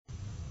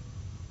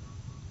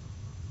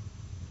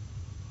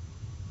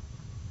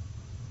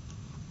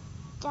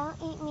Don't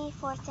eat me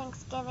for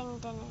Thanksgiving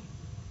dinner.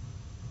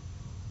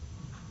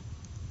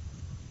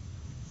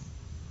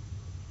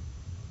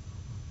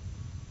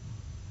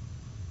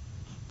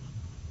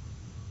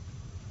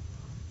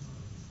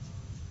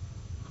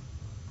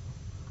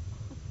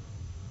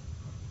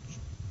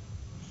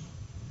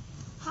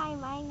 Hi,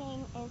 my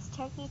name is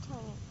Turkey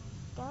Tony.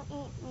 Don't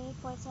eat me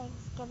for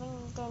Thanksgiving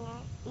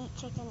dinner. Eat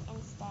chicken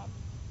instead.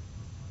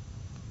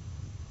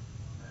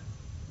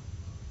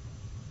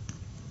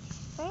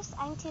 First,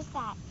 I'm too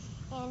fat,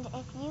 and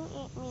if you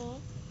eat me,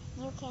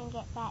 you can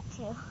get fat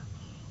too.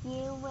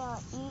 You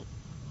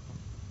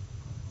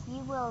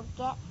will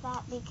get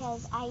fat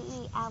because I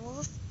eat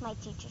owls, my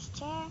teacher's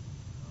chair,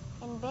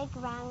 and big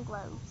round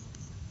globes.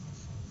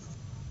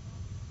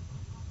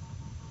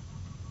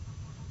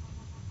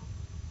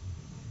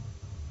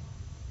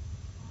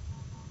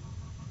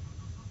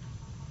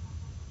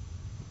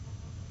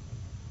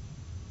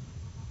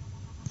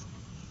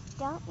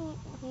 Don't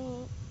eat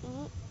me,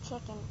 eat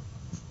chicken,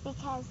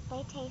 because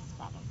they taste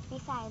better.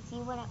 Besides,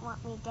 you wouldn't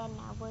want me dead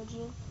now, would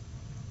you?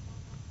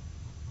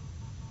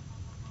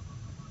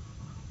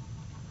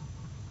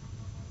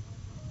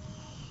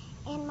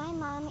 And my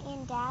mom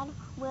and dad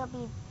will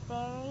be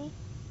very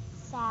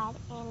sad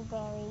and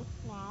very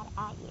mad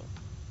at you.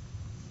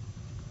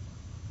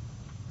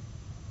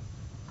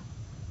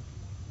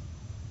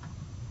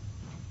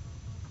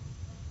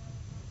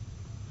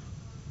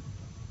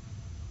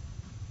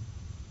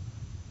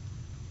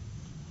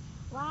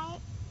 Why?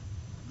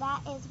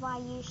 That is why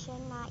you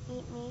should not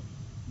eat me,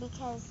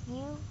 because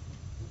you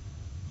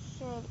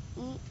should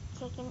eat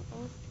chicken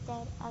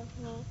instead of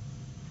me.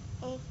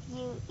 If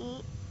you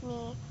eat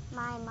me,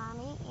 my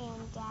mommy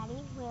and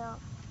daddy will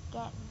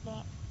get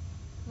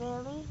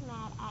really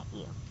mad at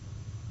you.